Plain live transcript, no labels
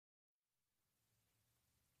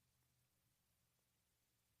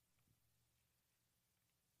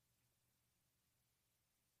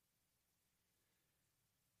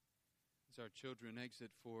Our children exit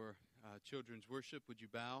for children's worship, would you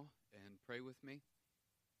bow and pray with me?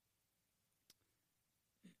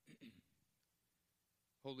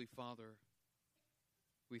 Holy Father,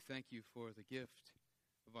 we thank you for the gift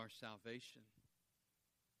of our salvation.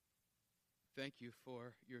 Thank you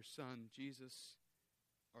for your Son, Jesus,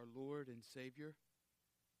 our Lord and Savior,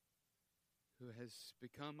 who has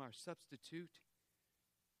become our substitute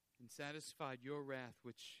and satisfied your wrath,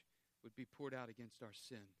 which would be poured out against our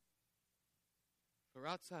sin. For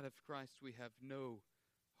outside of Christ, we have no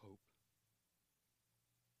hope.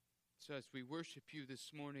 So as we worship you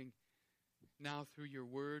this morning, now through your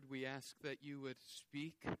word, we ask that you would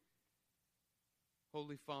speak.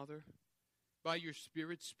 Holy Father, by your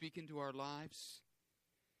Spirit, speak into our lives.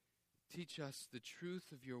 Teach us the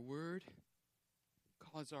truth of your word.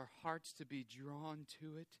 Cause our hearts to be drawn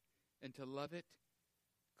to it and to love it.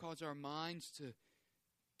 Cause our minds to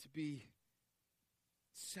be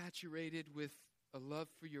saturated with a love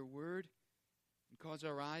for your word, and cause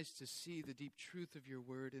our eyes to see the deep truth of your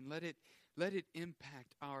word, and let it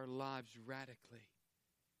impact our lives radically.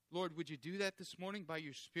 Lord, would you do that this morning by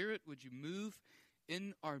your Spirit? Would you move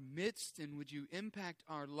in our midst, and would you impact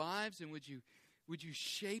our lives, and would you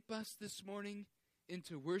shape us this morning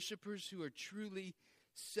into worshipers who are truly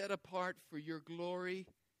set apart for your glory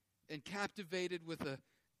and captivated with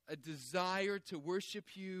a desire to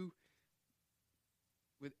worship you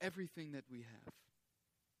with everything that we have.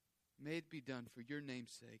 May it be done for your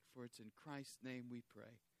name's sake, for it's in Christ's name we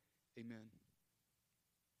pray. Amen.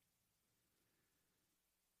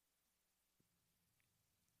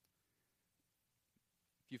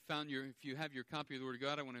 If you have your copy of the Word of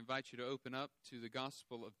God, I want to invite you to open up to the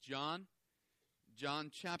Gospel of John. John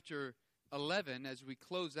chapter 11, as we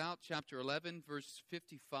close out chapter 11, verse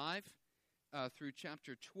 55, through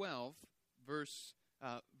chapter 12, verse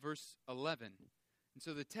 11. And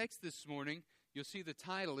so the text this morning, you'll see the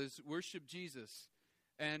title is Worship Jesus.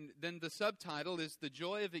 And then the subtitle is The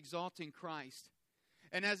Joy of Exalting Christ.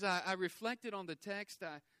 And as I reflected on the text,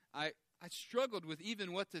 I struggled with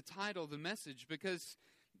even what to title the message, because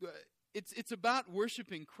it's about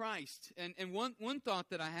worshiping Christ. And one thought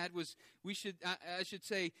that I had was I should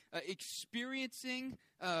say experiencing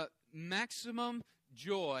maximum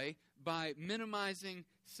joy by minimizing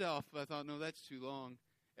self. I thought, no, that's too long.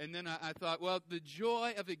 And then I thought, well, the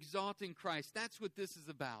joy of exalting Christ, that's what this is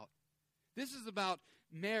about. This is about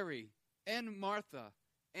Mary and Martha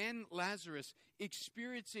and Lazarus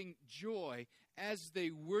experiencing joy as they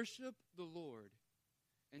worship the Lord.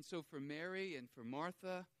 And so for Mary and for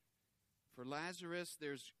Martha, for Lazarus,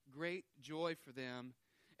 there's great joy for them.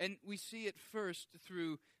 And we see it first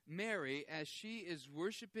through Mary as she is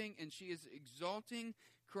worshiping and she is exalting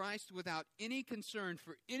Christ without any concern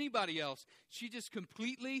for anybody else. She just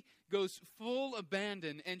completely goes full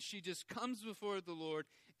abandon, and she just comes before the Lord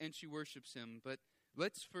and she worships him. But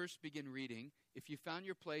let's first begin reading. If you found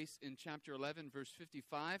your place in chapter 11, verse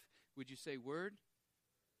 55, would you say word?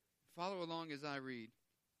 Follow along as I read.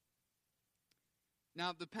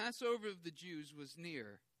 Now the Passover of the Jews was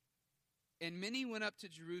near, and many went up to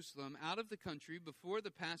Jerusalem out of the country before the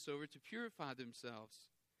Passover to purify themselves.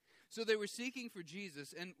 So they were seeking for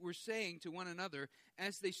Jesus and were saying to one another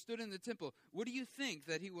as they stood in the temple, "What do you think,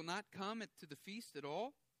 that he will not come to the feast at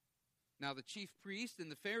all?" Now the chief priests and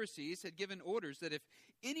the Pharisees had given orders that if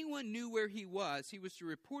anyone knew where he was to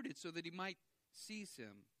report it so that he might seize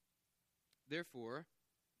him. Therefore,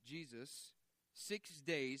 Jesus, 6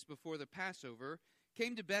 days before the Passover,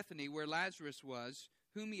 came to Bethany where Lazarus was,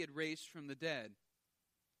 whom he had raised from the dead.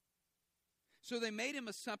 So they made him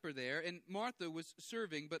a supper there, and Martha was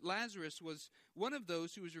serving, but Lazarus was one of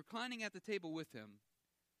those who was reclining at the table with him.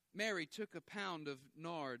 Mary took a pound of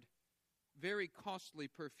nard, very costly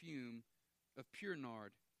perfume of pure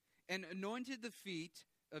nard, and anointed the feet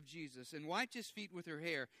of Jesus, and wiped his feet with her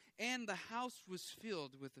hair, and the house was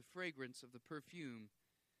filled with the fragrance of the perfume.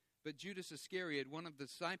 But Judas Iscariot, one of the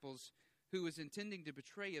disciples who was intending to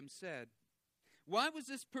betray him, said, "Why was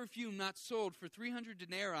this perfume not sold for 300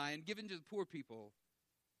 denarii and given to the poor people?"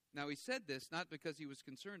 Now he said this not because he was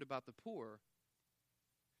concerned about the poor,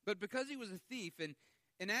 but because he was a thief, and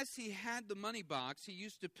as he had the money box, he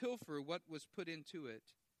used to pilfer what was put into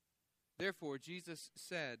it. Therefore Jesus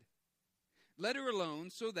said, "Let her alone,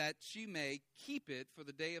 so that she may keep it for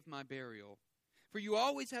the day of my burial. For you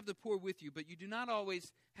always have the poor with you, but you do not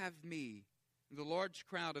always have me." And the large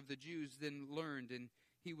crowd of the Jews then learned that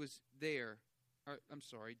he was there.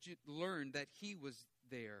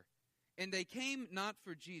 And they came not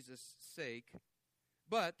for Jesus' sake,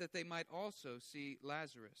 but that they might also see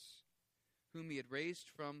Lazarus, whom he had raised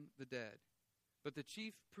from the dead. But the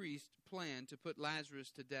chief priest planned to put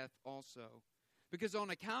Lazarus to death also, because on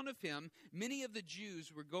account of him, many of the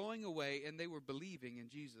Jews were going away and they were believing in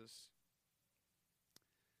Jesus.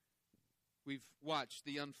 We've watched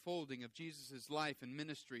the unfolding of Jesus' life and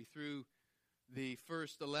ministry through the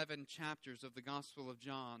first 11 chapters of the Gospel of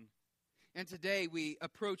John. And today we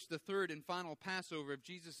approach the third and final Passover of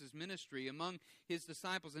Jesus' ministry among his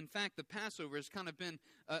disciples. In fact, the Passover has kind of been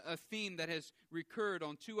a theme that has recurred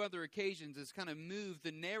on two other occasions. It's kind of moved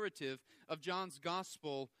the narrative of John's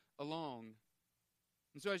Gospel along.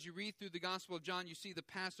 And so as you read through the Gospel of John, you see the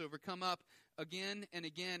Passover come up again and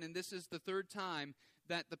again. And this is the third time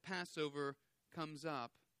that the Passover comes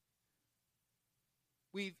up.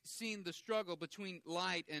 We've seen the struggle between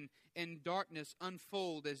light and darkness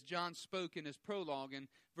unfold as John spoke in his prologue in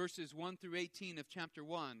verses 1 through 18 of chapter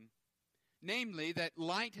 1. Namely, that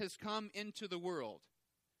light has come into the world,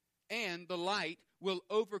 and the light will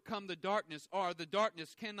overcome the darkness, or the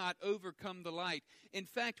darkness cannot overcome the light. In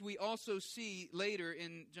fact, we also see later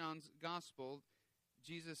in John's Gospel,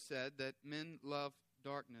 Jesus said that men love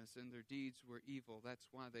darkness and their deeds were evil. That's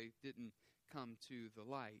why they didn't come to the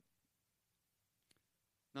light.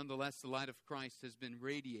 Nonetheless, the light of Christ has been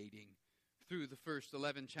radiating through the first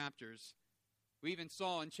 11 chapters. We even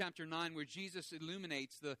saw in chapter 9 where Jesus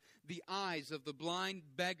illuminates the eyes of the blind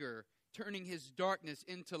beggar, turning his darkness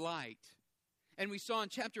into light. And we saw in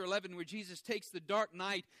chapter 11 where Jesus takes the dark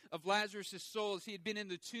night of Lazarus' soul as he had been in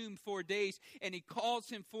the tomb 4 days, and he calls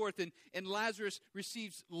him forth, and Lazarus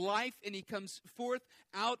receives life, and he comes forth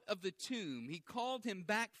out of the tomb. He called him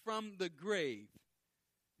back from the grave.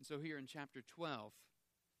 And so here in chapter 12,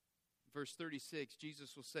 verse 36,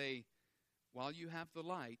 Jesus will say, while you have the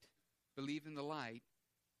light, believe in the light,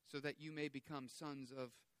 so that you may become sons of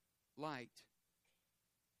light.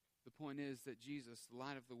 The point is that Jesus, the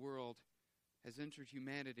light of the world, has entered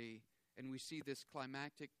humanity, and we see this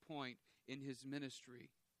climactic point in his ministry.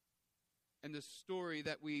 And the story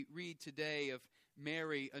that we read today of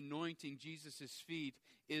Mary anointing Jesus' feet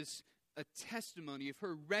is a testimony of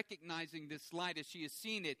her recognizing this light as she has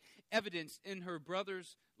seen it evidenced in her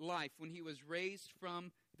brother's life when he was raised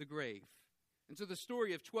from the grave. And so the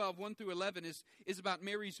story of 12, 1 through 11 is about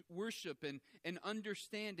Mary's worship and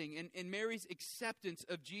understanding and Mary's acceptance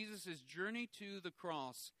of Jesus' journey to the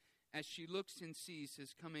cross as she looks and sees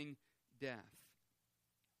his coming death.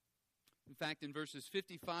 In fact, in verses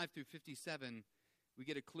 55 through 57, we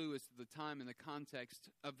get a clue as to the time and the context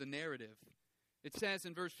of the narrative. It says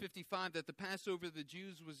in verse 55 that the Passover of the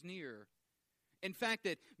Jews was near. In fact,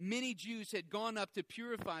 that many Jews had gone up to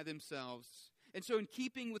purify themselves. And so in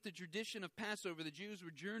keeping with the tradition of Passover, the Jews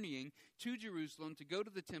were journeying to Jerusalem to go to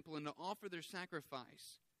the temple and to offer their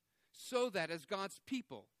sacrifice, so that as God's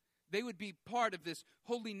people, they would be part of this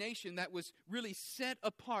holy nation that was really set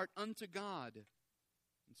apart unto God.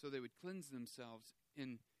 And so they would cleanse themselves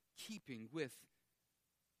in keeping with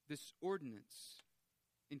this ordinance,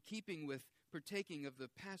 in keeping with partaking of the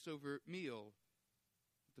Passover meal.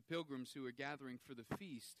 The pilgrims who were gathering for the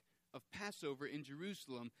feast of Passover in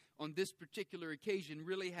Jerusalem on this particular occasion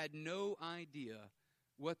really had no idea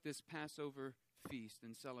what this Passover feast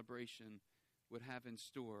and celebration would have in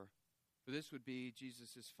store. For this would be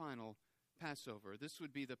Jesus' final Passover. This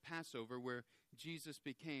would be the Passover where Jesus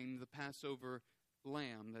became the Passover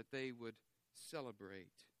lamb that they would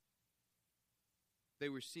celebrate. They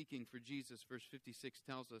were seeking for Jesus, verse 56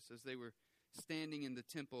 tells us, as they were standing in the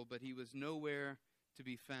temple, but he was nowhere to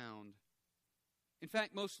be found. In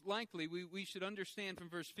fact, most likely, we should understand from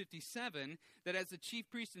verse 57 that as the chief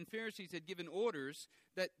priests and Pharisees had given orders,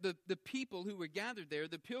 that the people who were gathered there,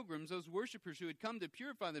 the pilgrims, those worshipers who had come to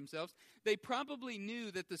purify themselves, they probably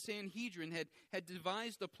knew that the Sanhedrin had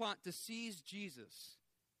devised a plot to seize Jesus.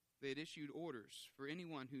 They had issued orders for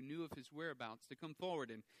anyone who knew of his whereabouts to come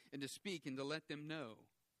forward and to speak and to let them know.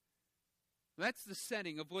 That's the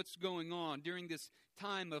setting of what's going on during this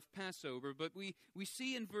time of Passover. But we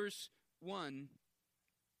see in verse 1,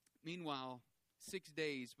 meanwhile, 6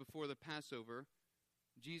 days before the Passover,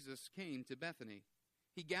 Jesus came to Bethany.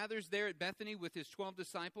 He gathers there at Bethany with his 12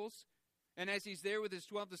 disciples. And as he's there with his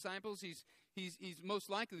 12 disciples, he's most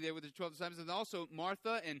likely there with his 12 disciples. And also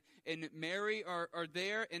Martha and Mary are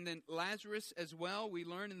there. And then Lazarus as well, we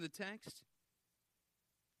learn in the text.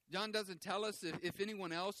 John doesn't tell us if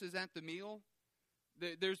anyone else is at the meal.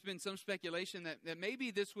 There's been some speculation that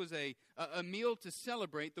maybe this was a meal to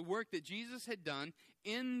celebrate the work that Jesus had done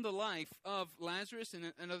in the life of Lazarus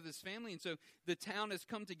and of his family. And so the town has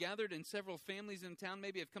come together, and several families in town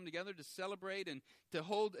maybe have come together to celebrate and to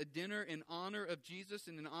hold a dinner in honor of Jesus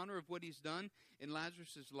and in honor of what he's done in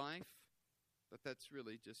Lazarus' life. But that's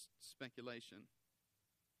really just speculation.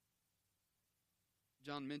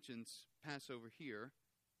 John mentions Passover here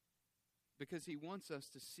because he wants us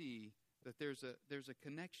to see that there's a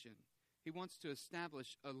connection. He wants to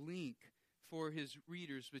establish a link for his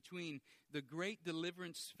readers between the great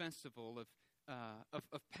deliverance festival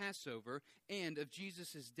of Passover and of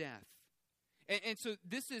Jesus' death. And so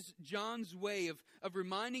this is John's way of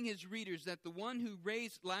reminding his readers that the one who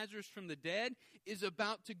raised Lazarus from the dead is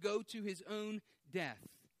about to go to his own death.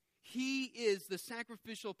 He is the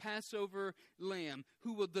sacrificial Passover lamb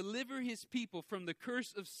who will deliver his people from the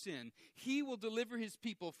curse of sin. He will deliver his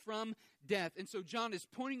people from death. And so John is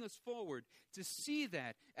pointing us forward to see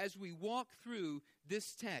that as we walk through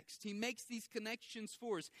this text. He makes these connections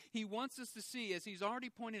for us. He wants us to see, as he's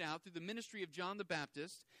already pointed out through the ministry of John the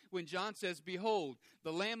Baptist, when John says, "Behold,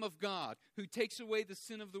 the Lamb of God who takes away the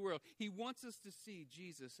sin of the world." He wants us to see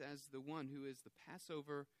Jesus as the one who is the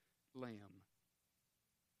Passover lamb.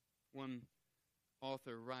 One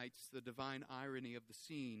author writes, the divine irony of the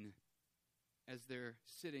scene as they're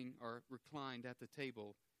sitting or reclined at the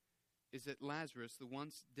table is that Lazarus, the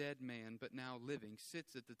once dead man but now living,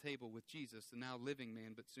 sits at the table with Jesus, the now living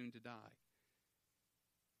man but soon to die.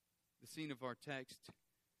 The scene of our text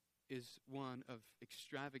is one of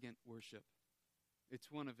extravagant worship. It's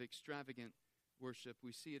one of extravagant worship.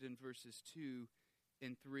 We see it in verses 2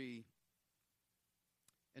 and 3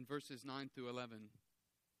 and verses 9 through 11.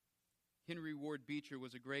 Henry Ward Beecher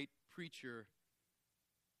was a great preacher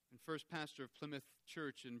and first pastor of Plymouth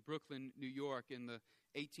Church in Brooklyn, New York in the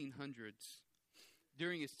 1800s.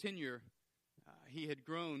 During his tenure, he had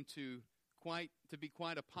grown to be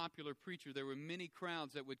quite a popular preacher. There were many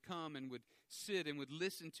crowds that would come and would sit and would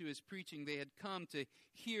listen to his preaching. They had come to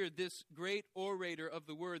hear this great orator of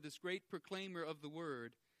the word, this great proclaimer of the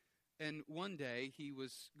word. And one day he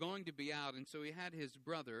was going to be out, and so he had his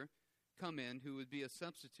brother come in who would be a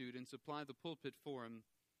substitute and supply the pulpit for him.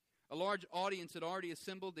 A large audience had already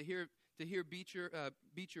assembled to hear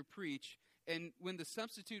Beecher preach, and when the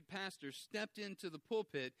substitute pastor stepped into the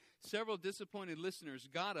pulpit, several disappointed listeners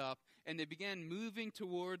got up and they began moving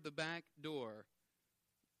toward the back door.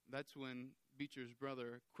 That's when Beecher's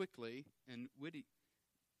brother quickly and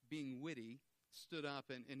being witty, stood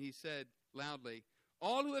up and he said loudly,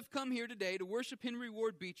 "All who have come here today to worship Henry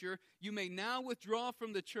Ward Beecher, you may now withdraw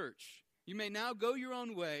from the church. You may now go your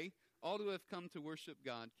own way. All who have come to worship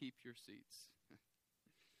God, keep your seats."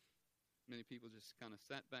 Many people just kind of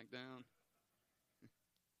sat back down.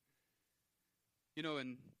 You know,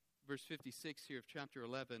 in verse 56 here of chapter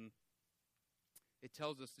 11, it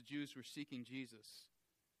tells us the Jews were seeking Jesus.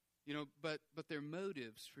 You know, but their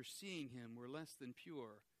motives for seeing him were less than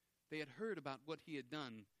pure. They had heard about what he had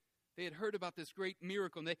done. They had heard about this great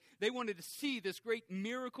miracle, and they wanted to see this great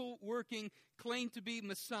miracle-working, claimed to be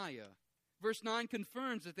Messiah. Verse 9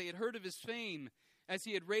 confirms that they had heard of his fame as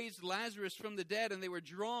he had raised Lazarus from the dead, and they were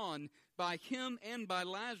drawn by him and by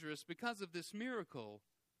Lazarus because of this miracle.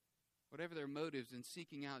 Whatever their motives in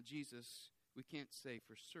seeking out Jesus, we can't say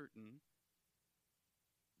for certain.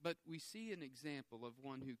 But we see an example of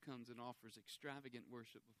one who comes and offers extravagant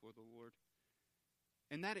worship before the Lord.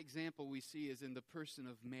 And that example we see is in the person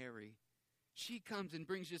of Mary. She comes and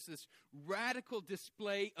brings just this radical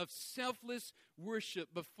display of selfless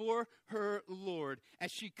worship before her Lord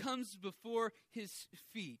as she comes before his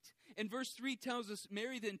feet. And verse 3 tells us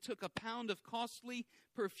Mary then took a pound of costly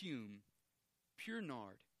perfume, pure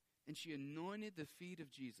nard, and she anointed the feet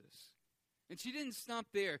of Jesus. And she didn't stop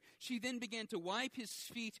there. She then began to wipe his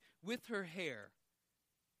feet with her hair.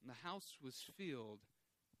 And the house was filled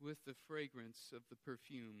with the fragrance of the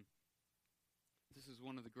perfume. This is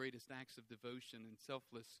one of the greatest acts of devotion and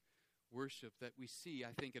selfless worship that we see,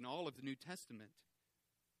 I think, in all of the New Testament.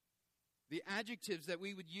 The adjectives that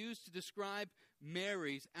we would use to describe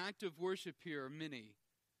Mary's act of worship here are many.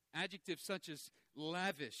 Adjectives such as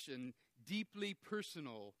lavish and deeply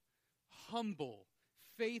personal, humble,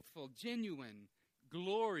 faithful, genuine,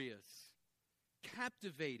 glorious,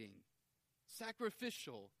 captivating,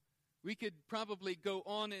 sacrificial. We could probably go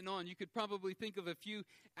on and on. You could probably think of a few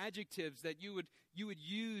adjectives that you would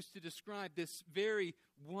use to describe this very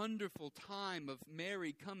wonderful time of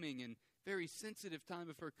Mary coming and very sensitive time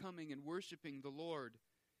of her coming and worshiping the Lord.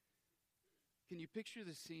 Can you picture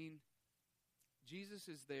the scene? Jesus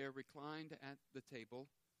is there reclined at the table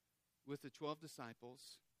with the 12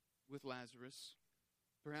 disciples, with Lazarus,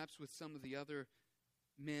 perhaps with some of the other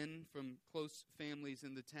men from close families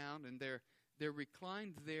in the town, and they're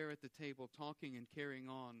reclined there at the table talking and carrying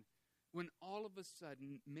on when all of a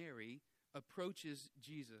sudden Mary approaches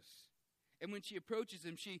Jesus. And when she approaches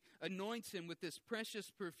him, she anoints him with this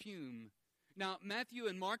precious perfume. Now, Matthew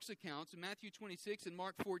and Mark's accounts, in Matthew 26 and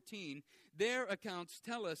Mark 14, their accounts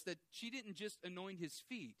tell us that she didn't just anoint his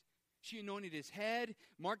feet. She anointed his head.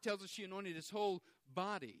 Mark tells us she anointed his whole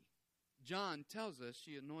body. John tells us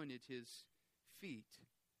she anointed his feet.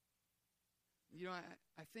 You know,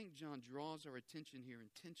 I think John draws our attention here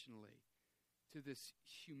intentionally to this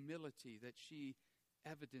humility that she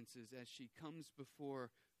evidences as she comes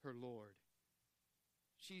before her Lord.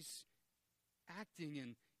 She's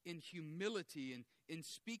acting in humility and in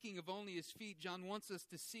speaking of only his feet. John wants us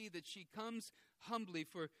to see that she comes humbly,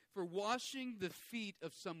 for washing the feet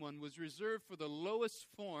of someone was reserved for the lowest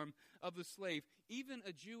form of the slave. Even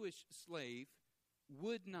a Jewish slave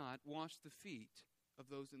would not wash the feet of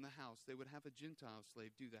those in the house. They would have a Gentile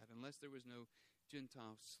slave do that, unless there was no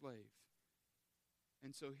Gentile slave.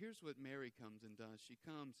 And so here's what Mary comes and does. She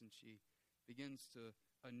comes and she begins to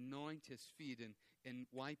anoint his feet and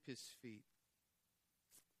wipe his feet.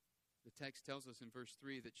 The text tells us in verse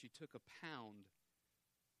 3 that she took a pound,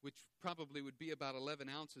 which probably would be about 11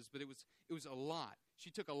 ounces, but it was a lot. She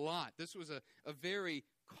took a lot. This was a very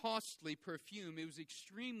costly perfume. It was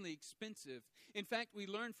extremely expensive. In fact, we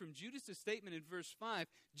learn from Judas' statement in verse 5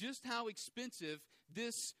 just how expensive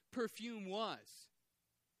this perfume was.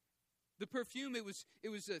 The perfume, it was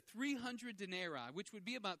 300 denarii, which would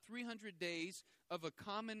be about 300 days of a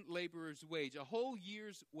common laborer's wage, a whole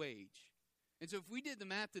year's wage. And so if we did the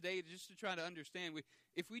math today, just to try to understand,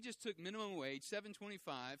 if we just took minimum wage, $7.25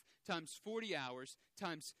 times 40 hours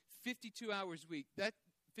times 52 hours a week, that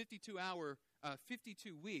 52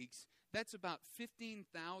 weeks, that's about $15,000.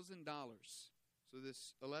 So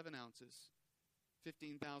this 11 ounces,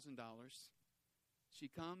 $15,000. She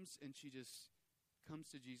comes and she just comes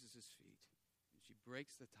to Jesus' feet, and she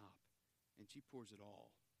breaks the top, and she pours it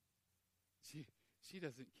all. She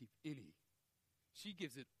doesn't keep any. She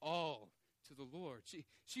gives it all to the Lord.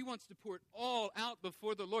 She wants to pour it all out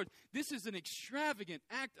before the Lord. This is an extravagant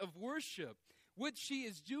act of worship. What she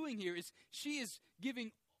is doing here is she is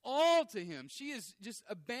giving all to him. She is just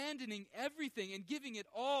abandoning everything and giving it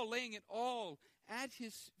all, laying it all at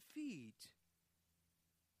his feet.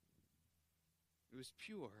 It was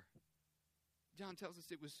pure. John tells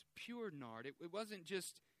us it was pure nard. It wasn't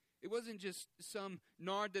just some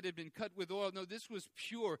nard that had been cut with oil. No, this was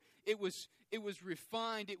pure. It was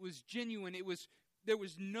refined. It was genuine. There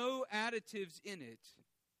was no additives in it.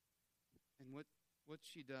 And what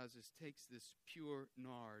she does is takes this pure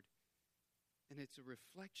nard, and it's a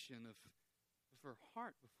reflection of her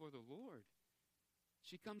heart before the Lord.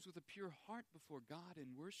 She comes with a pure heart before God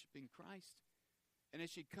and worshiping Christ. And as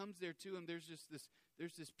she comes there to him, there's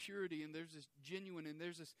this purity, and there's this genuine, and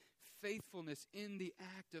there's this faithfulness in the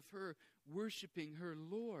act of her worshiping her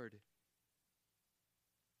Lord.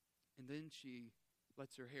 And then she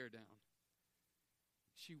lets her hair down.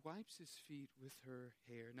 She wipes his feet with her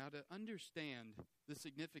hair. Now, to understand the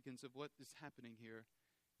significance of what is happening here,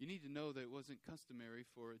 you need to know that it wasn't customary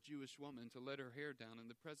for a Jewish woman to let her hair down in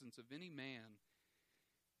the presence of any man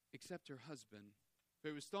except her husband.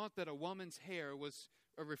 It was thought that a woman's hair was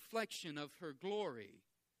a reflection of her glory.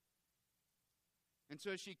 And so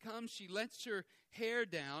as she comes, she lets her hair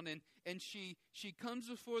down, and she comes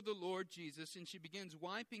before the Lord Jesus, and she begins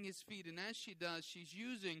wiping his feet. And as she does, she's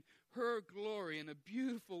using her glory in a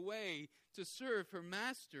beautiful way to serve her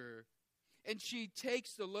master. And she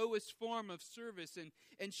takes the lowest form of service,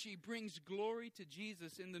 and she brings glory to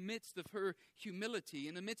Jesus in the midst of her humility,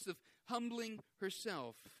 in the midst of humbling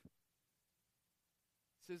herself.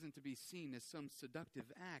 This isn't to be seen as some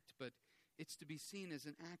seductive act, but it's to be seen as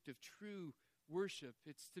an act of true worship.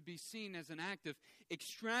 It's to be seen as an act of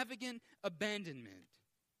extravagant abandonment.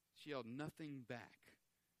 She held nothing back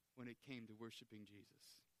when it came to worshiping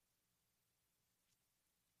Jesus.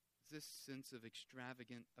 Does this sense of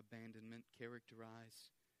extravagant abandonment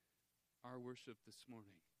characterize our worship this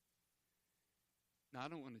morning? Now, I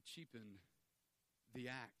don't want to cheapen the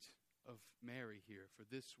act of Mary here, for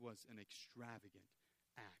this was an extravagant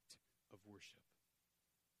act of worship.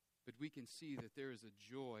 But we can see that there is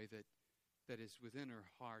a joy that is within her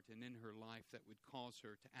heart and in her life that would cause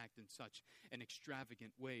her to act in such an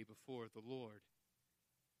extravagant way before the Lord.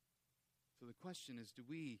 So the question is, do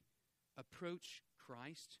we approach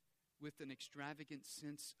Christ with an extravagant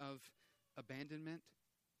sense of abandonment?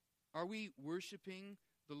 Are we worshiping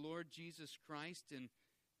the Lord Jesus Christ and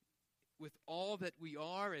with all that we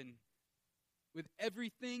are and with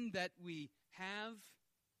everything that we have?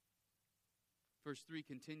 Verse 3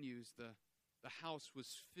 continues, the house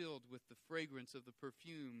was filled with the fragrance of the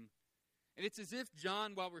perfume. And it's as if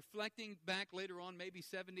John, while reflecting back later on, maybe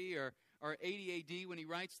 70 or 80 AD, when he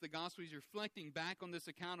writes the gospel, he's reflecting back on this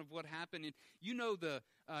account of what happened. And you know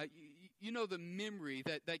you know the memory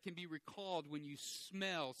that can be recalled when you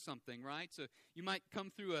smell something, right? So you might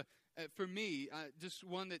come through for me, just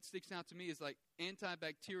one that sticks out to me is like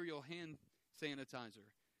antibacterial hand sanitizer.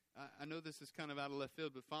 I know this is kind of out of left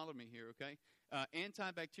field, but follow me here, okay?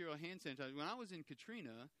 Antibacterial hand sanitizer. When I was in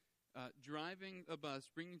Katrina, driving a bus,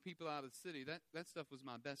 bringing people out of the city, that stuff was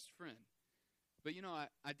my best friend. But, you know,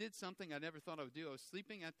 I did something I never thought I would do. I was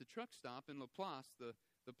sleeping at the truck stop in Laplace,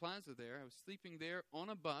 the plaza there. I was sleeping there on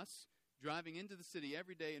a bus, driving into the city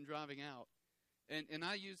every day and driving out. And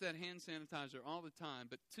I use that hand sanitizer all the time.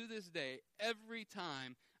 But to this day, every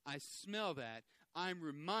time I smell that, I'm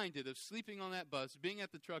reminded of sleeping on that bus, being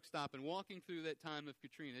at the truck stop, and walking through that time of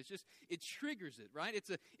Katrina. It triggers it, right?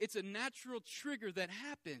 It's a natural trigger that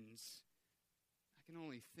happens. I can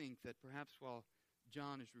only think that perhaps while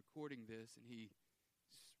John is recording this and he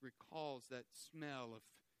recalls that smell of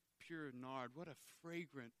pure nard, what a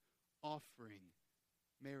fragrant offering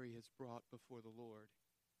Mary has brought before the Lord.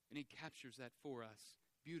 And he captures that for us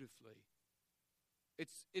beautifully.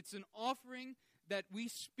 It's an offering that we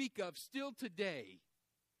speak of still today.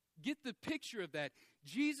 Get the picture of that.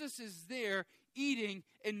 Jesus is there eating,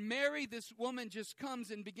 and Mary, this woman, just comes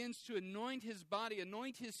and begins to anoint his body,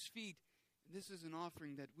 anoint his feet. And this is an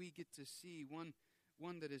offering that we get to see, one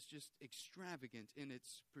that is just extravagant in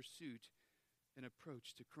its pursuit and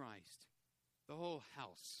approach to Christ. The whole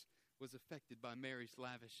house was affected by Mary's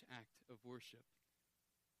lavish act of worship.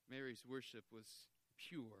 Mary's worship was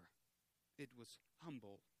pure. It was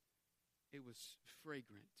humble. It was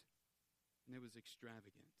fragrant. And it was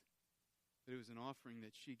extravagant. But it was an offering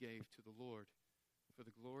that she gave to the Lord for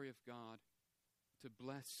the glory of God, to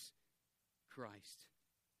bless Christ.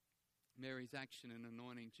 Mary's action in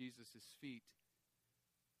anointing Jesus' feet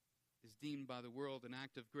is deemed by the world an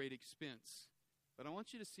act of great expense. But I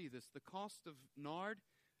want you to see this. The cost of nard,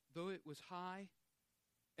 though it was high,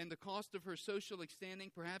 and the cost of her social standing,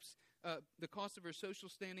 perhaps the cost of her social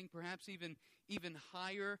standing, perhaps even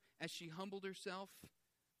higher as she humbled herself,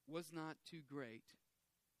 was not too great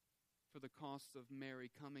for the cost of Mary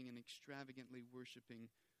coming and extravagantly worshiping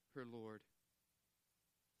her Lord.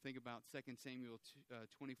 Think about 2 Samuel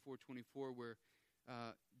 24:24, where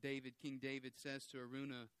King David says to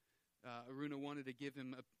Araunah wanted to give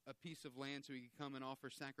him a piece of land so he could come and offer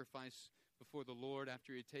sacrifice before the Lord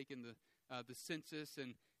after he had taken the census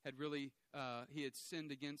and he had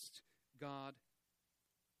sinned against God.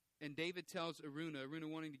 And David tells Araunah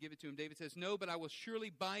wanting to give it to him, David says, "No, but I will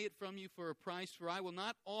surely buy it from you for a price, for I will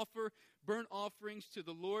not offer burnt offerings to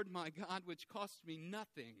the Lord my God, which costs me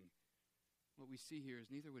nothing." What we see here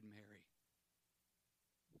is neither would Mary.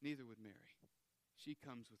 Neither would Mary. She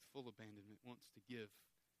comes with full abandonment, wants to give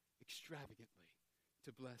extravagantly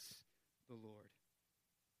to bless the Lord.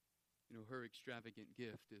 You know, her extravagant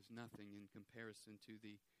gift is nothing in comparison to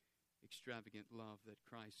the extravagant love that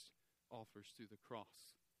Christ offers through the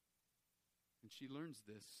cross. And she learns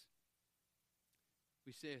this.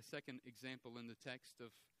 We see a second example in the text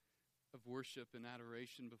of worship and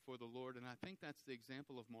adoration before the Lord, and I think that's the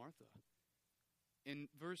example of Martha. In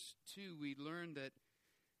verse 2, we learn that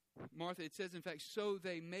Martha, it says, in fact, so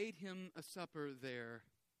they made him a supper there.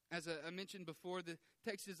 As I mentioned before, the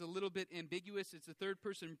text is a little bit ambiguous. It's a third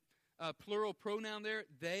person plural pronoun there.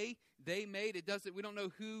 They made. It doesn't. We don't know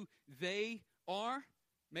who they are.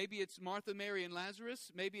 Maybe it's Martha, Mary, and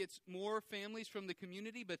Lazarus. Maybe it's more families from the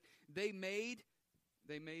community. But they made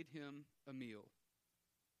him a meal.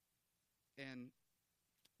 And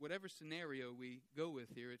whatever scenario we go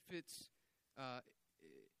with here, it fits.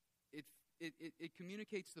 It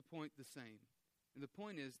communicates the point the same. And the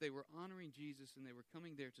point is, they were honoring Jesus and they were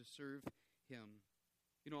coming there to serve him.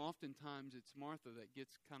 You know, oftentimes it's Martha that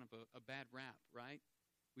gets kind of a bad rap, right?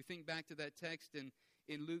 We think back to that text in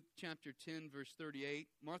Luke chapter 10, verse 38.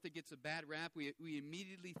 Martha gets a bad rap. We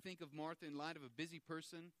immediately think of Martha in light of a busy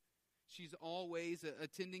person. She's always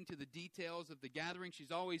attending to the details of the gathering.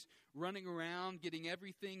 She's always running around, getting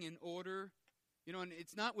everything in order. You know, and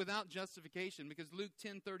it's not without justification, because Luke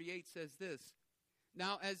 10:38 says this.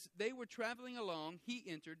 Now, as they were traveling along, he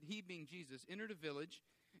being Jesus, entered a village,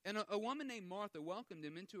 and a woman named Martha welcomed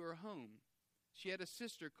him into her home. She had a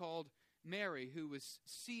sister called Mary who was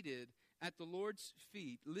seated at the Lord's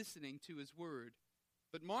feet listening to his word.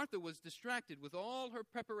 But Martha was distracted with all her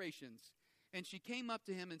preparations, and she came up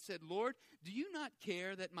to him and said, "Lord, do you not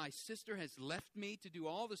care that my sister has left me to do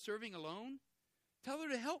all the serving alone? Tell her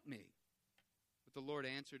to help me." But the Lord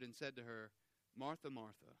answered and said to her, "Martha,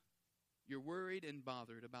 Martha, you're worried and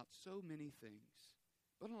bothered about so many things,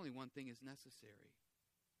 but only one thing is necessary.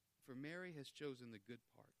 For Mary has chosen the good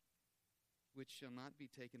part, which shall not be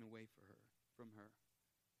taken away from her."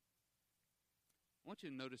 I want you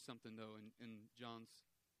to notice something, though, in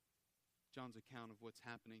John's account of what's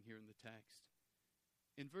happening here in the text.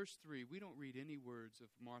 In verse 3, we don't read any words of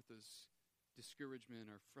Martha's discouragement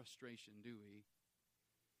or frustration, do we?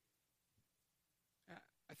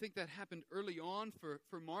 I think that happened early on for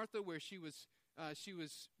Martha, where she was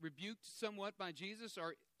rebuked somewhat by Jesus,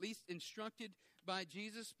 or at least instructed by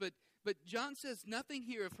Jesus. But John says nothing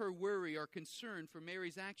here of her worry or concern for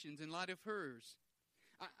Mary's actions in light of hers.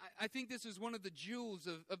 I think this is one of the jewels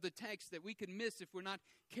of the text that we can miss if we're not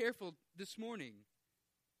careful this morning.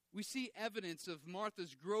 We see evidence of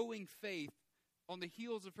Martha's growing faith on the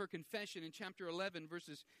heels of her confession in chapter 11,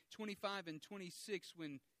 verses 25 and 26,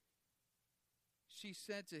 when she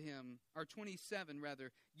said to him, or 27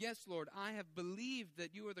 rather, "Yes, Lord, I have believed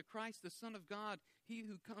that you are the Christ, the Son of God, he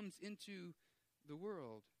who comes into the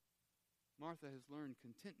world." Martha has learned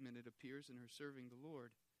contentment, it appears, in her serving the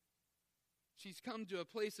Lord. She's come to a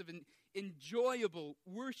place of enjoyable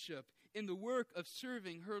worship in the work of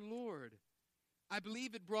serving her Lord. I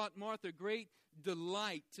believe it brought Martha great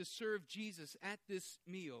delight to serve Jesus at this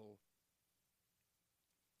meal.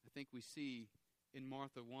 I think we see in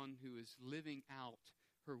Martha one who is living out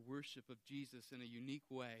her worship of Jesus in a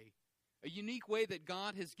unique way that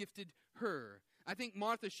God has gifted her. I think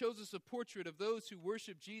Martha shows us a portrait of those who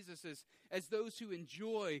worship Jesus as those who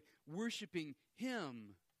enjoy worshiping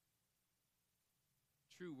Him.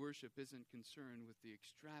 True worship isn't concerned with the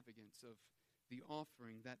extravagance of the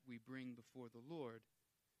offering that we bring before the Lord.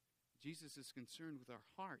 Jesus is concerned with our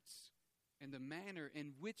hearts and the manner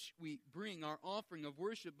in which we bring our offering of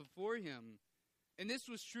worship before Him. And this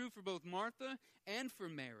was true for both Martha and for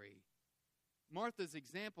Mary. Martha's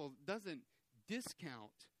example doesn't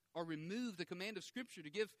discount or remove the command of Scripture to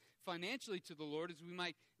give financially to the Lord, as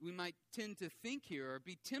we might tend to think here or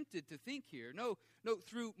be tempted to think here. No,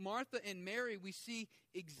 through Martha and Mary we see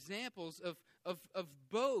examples of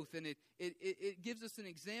both, and it gives us an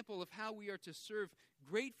example of how we are to serve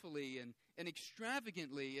gratefully and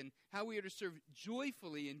extravagantly, and how we are to serve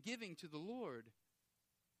joyfully in giving to the Lord.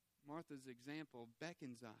 Martha's example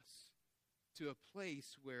beckons us to a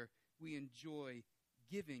place where we enjoy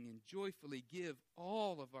giving and joyfully give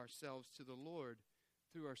all of ourselves to the Lord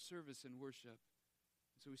through our service and worship.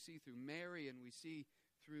 So we see through Mary and we see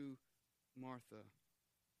through Martha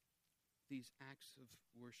these acts of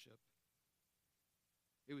worship.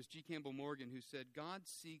 It was G. Campbell Morgan who said, "God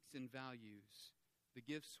seeks and values the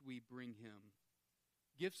gifts we bring Him.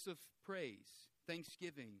 Gifts of praise,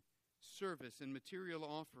 thanksgiving, service, and material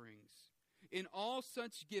offerings. In all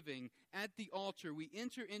such giving at the altar, we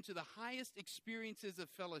enter into the highest experiences of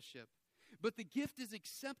fellowship. But the gift is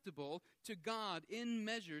acceptable to God in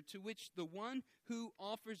measure to which the one who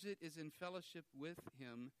offers it is in fellowship with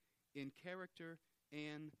Him in character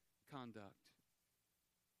and conduct."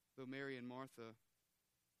 Though Mary and Martha,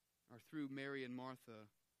 or through Mary and Martha,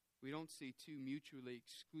 we don't see two mutually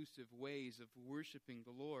exclusive ways of worshiping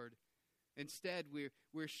the Lord. Instead,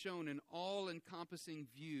 we're shown an all-encompassing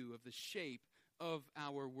view of the shape of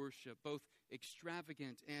our worship, both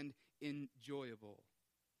extravagant and enjoyable.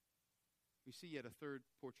 We see yet a third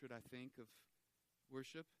portrait, I think, of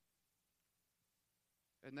worship,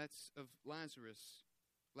 and that's of Lazarus.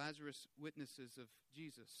 Lazarus witnesses of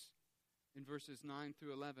Jesus. In verses 9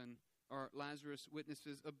 through 11 are Lazarus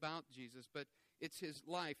witnesses about Jesus, but it's his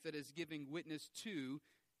life that is giving witness to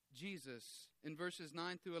Jesus. In verses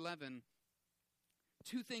 9 through 11,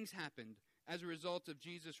 two things happened as a result of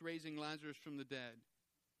Jesus raising Lazarus from the dead.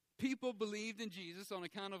 People believed in Jesus on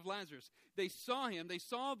account of Lazarus. They saw him. They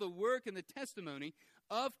saw the work and the testimony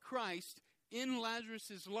of Christ in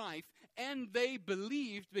Lazarus' life, and they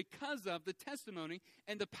believed because of the testimony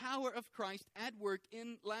and the power of Christ at work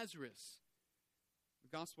in Lazarus. The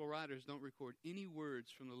gospel writers don't record any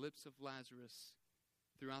words from the lips of Lazarus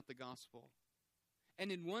throughout the gospel.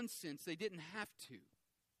 And in one sense, they didn't have to.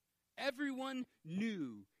 Everyone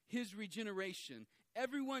knew his regeneration.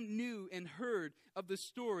 Everyone knew and heard of the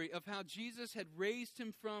story of how Jesus had raised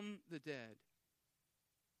him from the dead.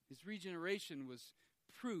 His regeneration was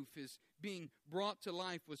proof. His being brought to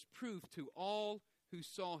life was proof to all who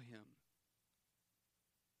saw him.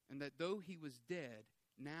 And that though he was dead,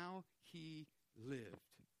 now he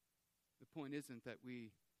lived. The point isn't that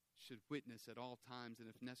we should witness at all times and,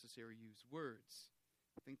 if necessary, use words.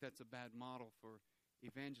 I think that's a bad model for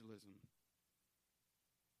evangelism.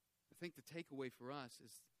 I think the takeaway for us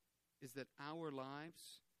is that our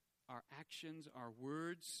lives, our actions, our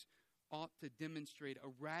words ought to demonstrate a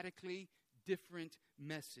radically different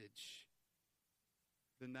message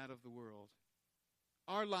than that of the world.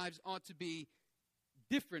 Our lives ought to be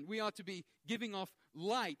different. We ought to be giving off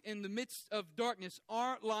light in the midst of darkness.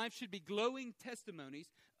 Our lives should be glowing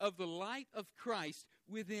testimonies of the light of Christ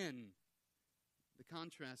within. The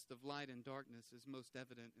contrast of light and darkness is most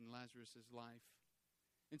evident in Lazarus' life.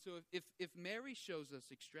 And so if Mary shows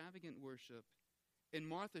us extravagant worship and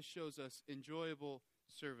Martha shows us enjoyable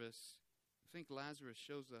service, I think Lazarus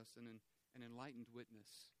shows us an enlightened witness.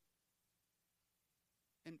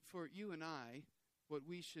 And for you and I, what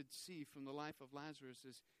we should see from the life of Lazarus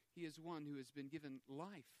is he is one who has been given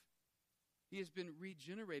life. He has been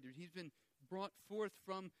regenerated. He's been brought forth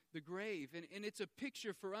from the grave. And it's a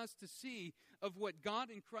picture for us to see of what God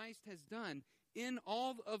in Christ has done in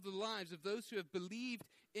all of the lives of those who have believed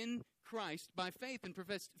in Christ by faith and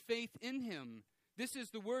professed faith in him. This is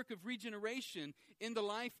the work of regeneration in the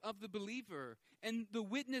life of the believer. And the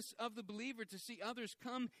witness of the believer to see others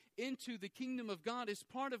come into the kingdom of God is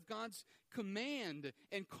part of God's command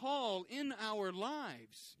and call in our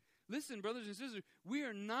lives. Listen, brothers and sisters, we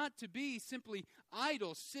are not to be simply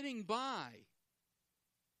idle, sitting by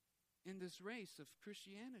in this race of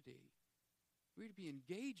Christianity. We're to be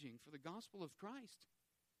engaging for the gospel of Christ.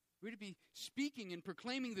 We're to be speaking and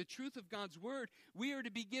proclaiming the truth of God's word. We are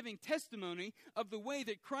to be giving testimony of the way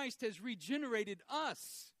that Christ has regenerated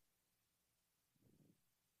us.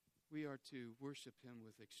 We are to worship him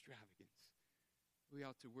with extravagance. We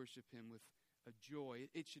ought to worship him with a joy.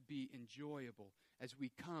 It should be enjoyable as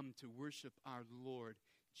we come to worship our Lord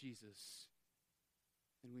Jesus.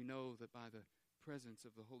 And we know that by the presence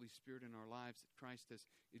of the Holy Spirit in our lives, that Christ has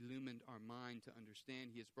illumined our mind to understand.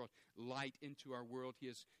 He has brought light into our world. He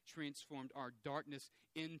has transformed our darkness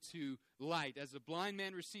into light. As the blind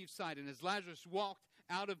man received sight, and as Lazarus walked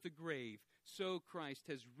out of the grave, so Christ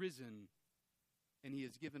has risen, and he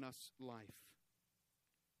has given us life.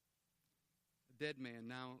 The dead man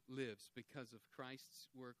now lives because of Christ's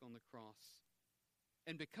work on the cross.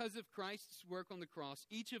 And because of Christ's work on the cross,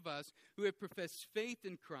 each of us who have professed faith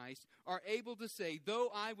in Christ are able to say, though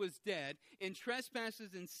I was dead in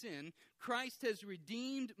trespasses and sin, Christ has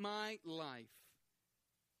redeemed my life.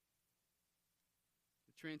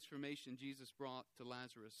 The transformation Jesus brought to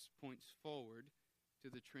Lazarus points forward to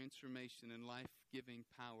the transformation and life-giving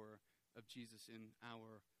power of Jesus in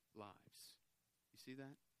our lives. You see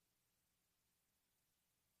that?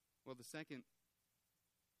 Well, the second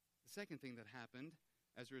thing that happened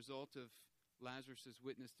as a result of Lazarus'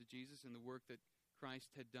 witness to Jesus and the work that Christ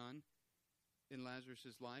had done in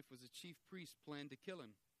Lazarus' life was the chief priests planned to kill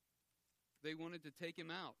him. They wanted to take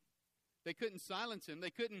him out. They couldn't silence him.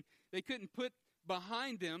 They couldn't put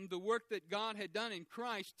behind them the work that God had done in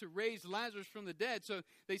Christ to raise Lazarus from the dead. So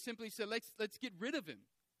they simply said, let's get rid of him.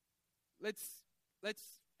 Let's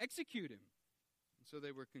execute him. And so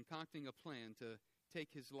they were concocting a plan to take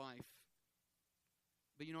his life.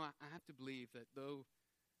 But I have to believe that though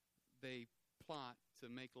they plot to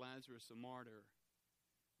make Lazarus a martyr,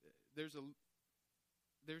 there's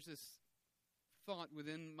this thought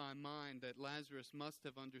within my mind that Lazarus must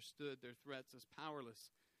have understood their threats as powerless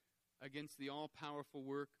against the all-powerful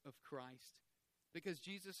work of Christ, because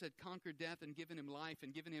Jesus had conquered death and given him life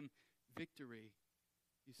and given him victory,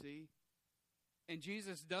 you see? And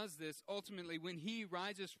Jesus does this ultimately when he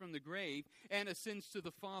rises from the grave and ascends to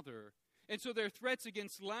the Father. And so their threats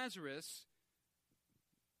against Lazarus,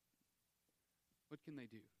 what can they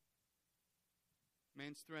do?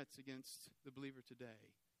 Man's threats against the believer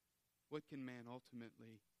today, what can man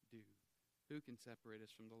ultimately do? Who can separate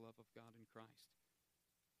us from the love of God in Christ?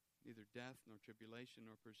 Neither death, nor tribulation,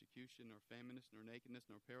 nor persecution, nor famine, nor nakedness,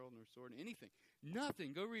 nor peril, nor sword, anything.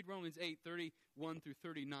 Nothing. Go read Romans 8:31 through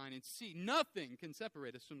 39 and see. Nothing can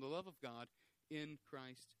separate us from the love of God in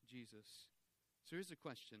Christ Jesus. So here's a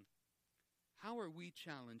question. How are we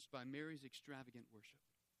challenged by Mary's extravagant worship?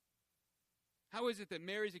 How is it that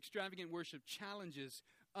Mary's extravagant worship challenges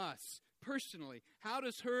us personally? How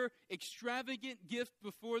does her extravagant gift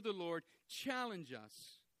before the Lord challenge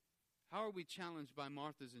us? How are we challenged by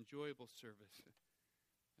Martha's enjoyable service?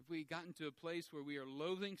 Have we gotten to a place where we are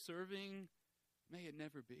loathing serving? May it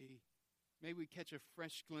never be. May we catch a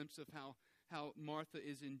fresh glimpse of how Martha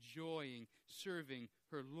is enjoying serving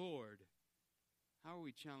her Lord. How are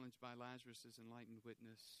we challenged by Lazarus' enlightened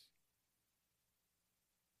witness?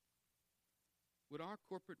 Would our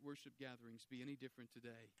corporate worship gatherings be any different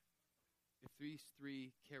today if these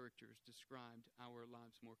three characters described our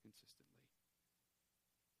lives more consistently?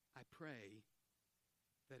 I pray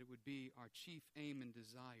that it would be our chief aim and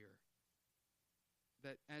desire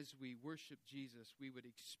that as we worship Jesus, we would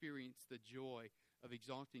experience the joy of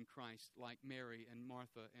exalting Christ like Mary and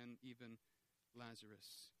Martha and even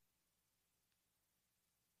Lazarus.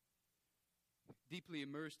 deeply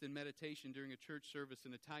immersed in meditation during a church service,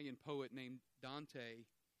 an Italian poet named Dante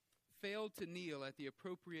failed to kneel at the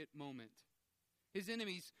appropriate moment. His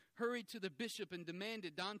enemies hurried to the bishop and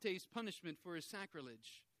demanded Dante's punishment for his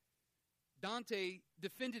sacrilege. Dante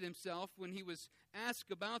defended himself when he was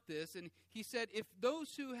asked about this, and he said, "If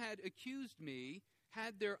those who had accused me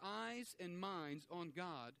had their eyes and minds on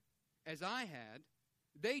God, as I had,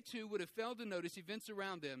 they too would have failed to notice events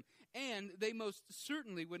around them, and they most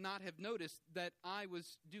certainly would not have noticed that I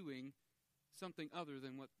was doing something other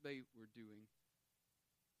than what they were doing."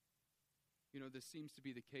 You know, this seems to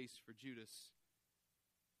be the case for Judas.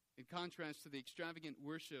 In contrast to the extravagant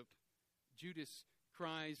worship, Judas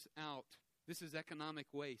cries out, "This is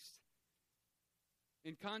economic waste."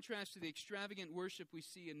 In contrast to the extravagant worship we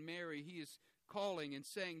see in Mary, he is calling and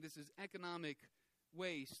saying this is economic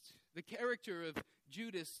waste. The character of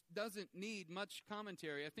Judas doesn't need much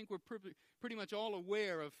commentary. I think we're pretty much all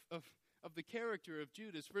aware of the character of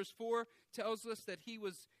Judas. Verse 4 tells us that he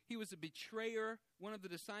was a betrayer, one of the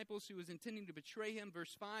disciples who was intending to betray him.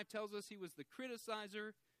 Verse 5 tells us he was the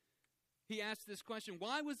criticizer. He asked this question,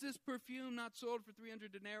 "Why was this perfume not sold for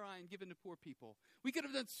 300 denarii and given to poor people? We could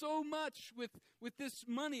have done so much with this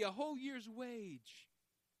money, a whole year's wage.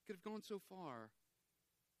 Could have gone so far."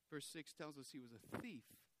 Verse 6 tells us he was a thief.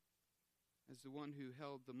 As the one who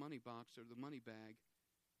held the money box or the money bag,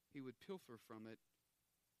 he would pilfer from it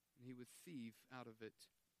and he would thieve out of it.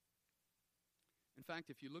 In fact,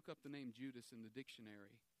 if you look up the name Judas in the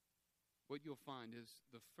dictionary, what you'll find is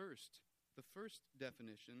the first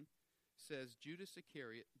definition says Judas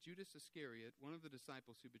Iscariot, one of the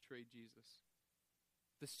disciples who betrayed Jesus.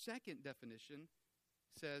 The second definition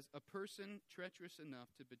says a person treacherous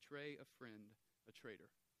enough to betray a friend, a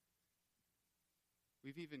traitor.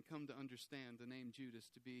 We've even come to understand the name Judas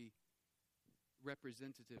to be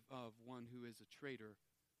representative of one who is a traitor,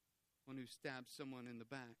 one who stabs someone in the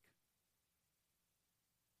back.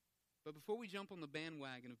 But before we jump on the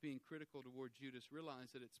bandwagon of being critical toward Judas,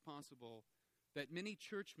 realize that it's possible that many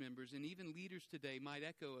church members and even leaders today might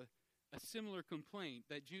echo a similar complaint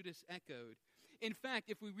that Judas echoed. In fact,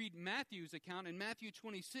 if we read Matthew's account in Matthew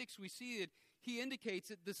 26, we see that he indicates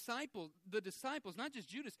that the disciples, not just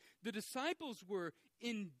Judas, the disciples were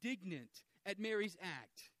indignant at Mary's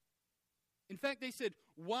act. In fact, they said,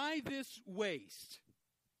 "Why this waste?"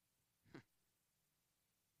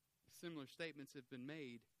 Similar statements have been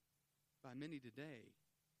made by many today.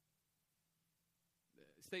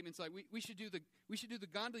 Statements like, we should do the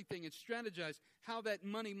godly thing and strategize how that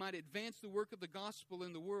money might advance the work of the gospel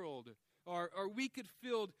in the world. Or we could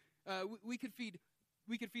feed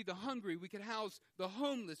the hungry, we could house the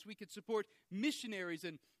homeless, we could support missionaries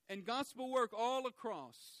and gospel work all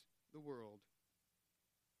across the world.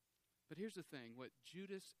 But here's the thing, what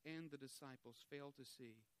Judas and the disciples failed to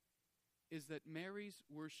see is that Mary's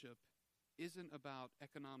worship isn't about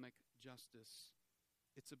economic justice.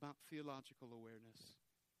 It's about theological awareness.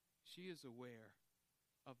 She is aware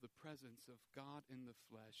of the presence of God in the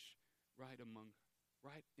flesh right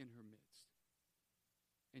in her midst.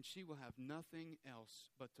 And she will have nothing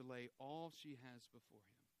else but to lay all she has before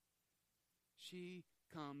him. She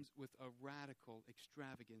comes with a radical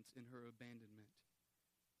extravagance in her abandonment.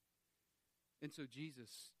 And so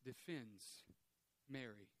Jesus defends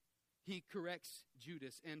Mary. He corrects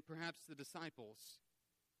Judas and perhaps the disciples.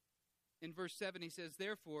 In verse 7 he says,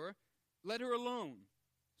 "Therefore, let her alone,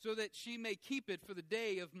 so that she may keep it for the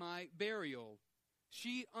day of my burial."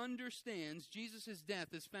 She understands Jesus'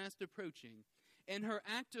 death is fast approaching, and her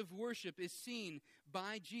act of worship is seen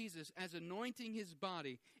by Jesus as anointing his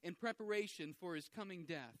body in preparation for his coming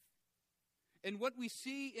death. And what we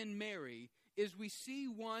see in Mary is we see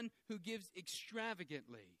one who gives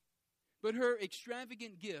extravagantly, but her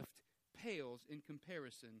extravagant gift pales in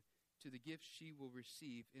comparison to the gift she will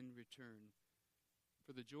receive in return.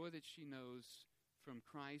 For the joy that she knows from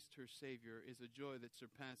Christ her Savior is a joy that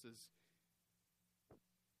surpasses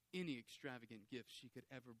any extravagant gift she could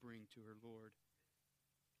ever bring to her Lord.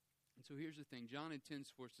 And so here's the thing. John intends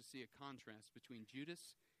for us to see a contrast between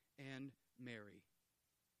Judas and Mary.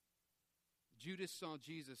 Judas saw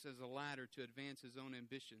Jesus as a ladder to advance his own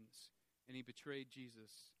ambitions, and he betrayed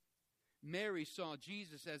Jesus. Mary saw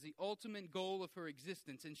Jesus as the ultimate goal of her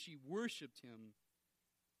existence, and she worshiped him.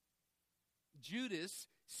 Judas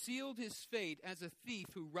sealed his fate as a thief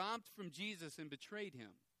who robbed from Jesus and betrayed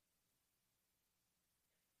him.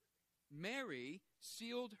 Mary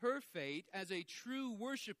sealed her fate as a true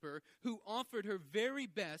worshiper who offered her very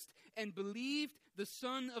best and believed the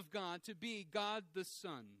Son of God to be God the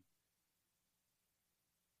Son.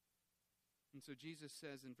 And so Jesus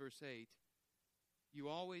says in verse 8, "You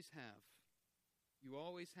always have You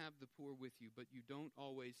always have the poor with you, but you don't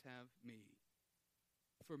always have me.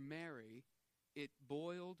 For Mary, it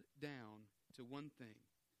boiled down to one thing,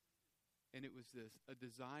 and it was this: a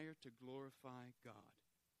desire to glorify God.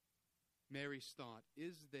 Mary's thought,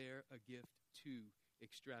 is there a gift too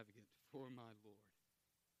extravagant for my Lord?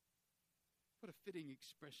 What a fitting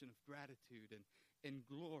expression of gratitude and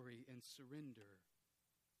glory and surrender.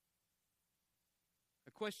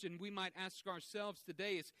 A question we might ask ourselves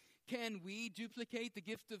today is, can we duplicate the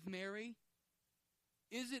gift of Mary?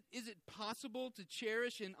 Is it possible to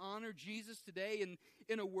cherish and honor Jesus today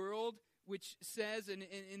in a world which says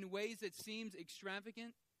in ways that seems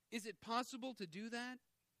extravagant? Is it possible to do that?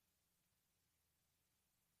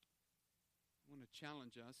 I want to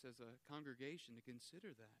challenge us as a congregation to consider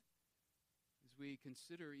that as we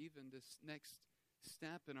consider even this next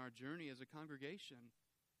step in our journey as a congregation,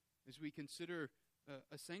 as we consider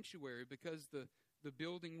a sanctuary, because the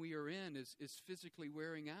building we are in is physically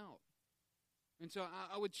wearing out. And so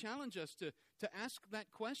I would challenge us to ask that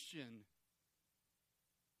question.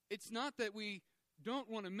 It's not that we don't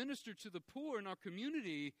want to minister to the poor in our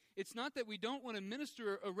community. It's not that we don't want to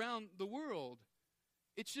minister around the world.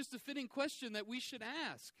 It's just a fitting question that we should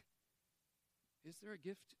ask. Is there a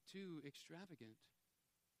gift too extravagant?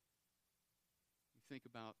 You think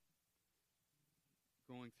about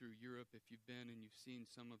going through Europe, if you've been and you've seen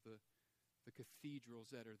some of the cathedrals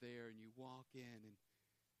that are there, and you walk in and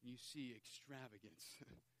you see extravagance.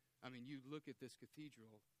 I mean, you look at this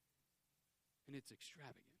cathedral and it's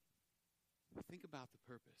extravagant. Think about the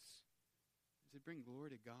purpose. Does it bring glory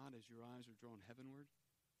to God as your eyes are drawn heavenward?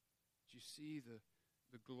 Do you see the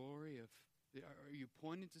glory of, are you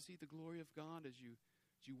pointing to see the glory of God as you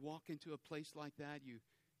walk into a place like that?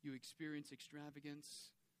 You experience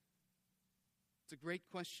extravagance. It's a great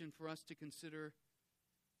question for us to consider.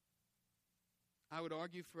 I would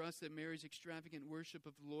argue for us that Mary's extravagant worship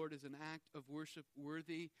of the Lord is an act of worship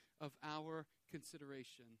worthy of our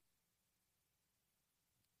consideration.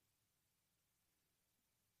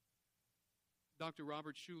 Dr.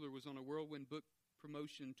 Robert Schuller was on a whirlwind book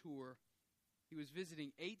promotion tour. He was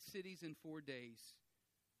visiting 8 cities in 4 days,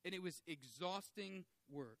 and it was exhausting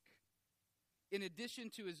work. In addition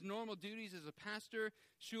to his normal duties as a pastor,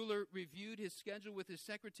 Schuller reviewed his schedule with his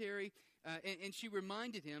secretary, and she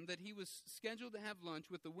reminded him that he was scheduled to have lunch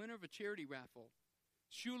with the winner of a charity raffle.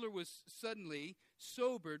 Schuller was suddenly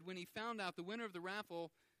sobered when he found out the winner of the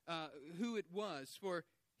raffle, who it was, for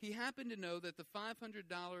he happened to know that the $500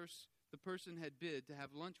 the person had bid to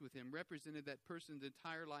have lunch with him represented that person's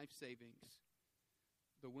entire life savings.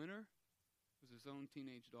 The winner was his own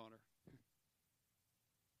teenage daughter.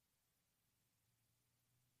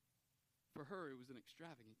 For her, it was an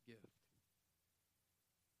extravagant gift.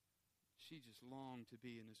 She just longed to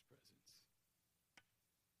be in his presence.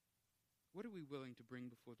 What are we willing to bring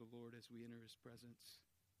before the Lord as we enter his presence?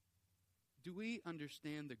 Do we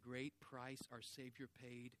understand the great price our Savior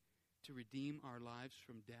paid to redeem our lives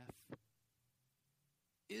from death?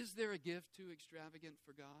 Is there a gift too extravagant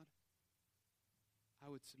for God? I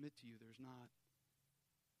would submit to you there's not.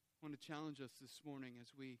 I want to challenge us this morning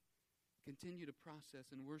as we continue to process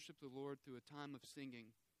and worship the Lord through a time of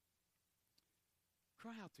singing.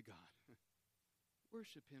 Cry out to God.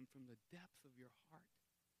 Worship him from the depth of your heart.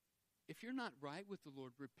 If you're not right with the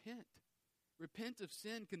Lord, repent. Repent of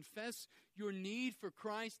sin. Confess your need for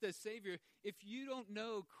Christ as Savior. If you don't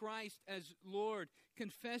know Christ as Lord,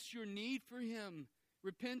 confess your need for him.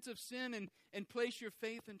 Repent of sin and place your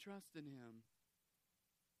faith and trust in him.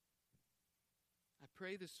 I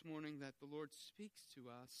pray this morning that the Lord speaks to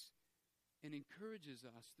us and encourages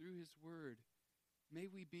us through his word. May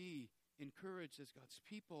we be encouraged as God's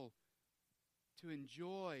people to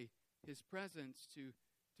enjoy his presence, to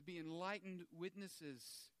be enlightened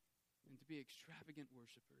witnesses, and to be extravagant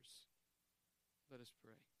worshipers. Let us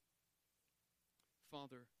pray.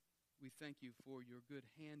 Father, we thank you for your good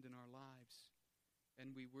hand in our lives,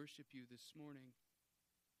 and we worship you this morning.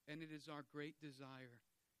 And it is our great desire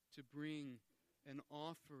to bring an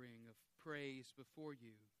offering of praise before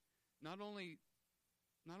you. Not only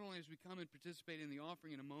as we come and participate in the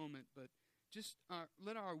offering in a moment, but just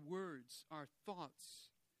let our words, our thoughts,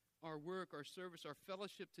 our work, our service, our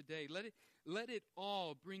fellowship today, let it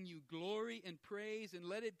all bring you glory and praise, and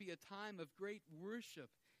let it be a time of great worship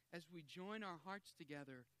as we join our hearts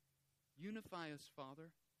together. Unify us, Father.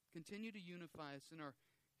 Continue to unify us in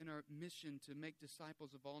our mission to make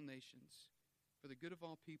disciples of all nations, for the good of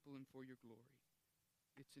all people and for your glory.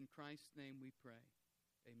 It's in Christ's name we pray.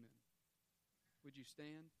 Amen. Would you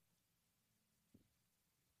stand?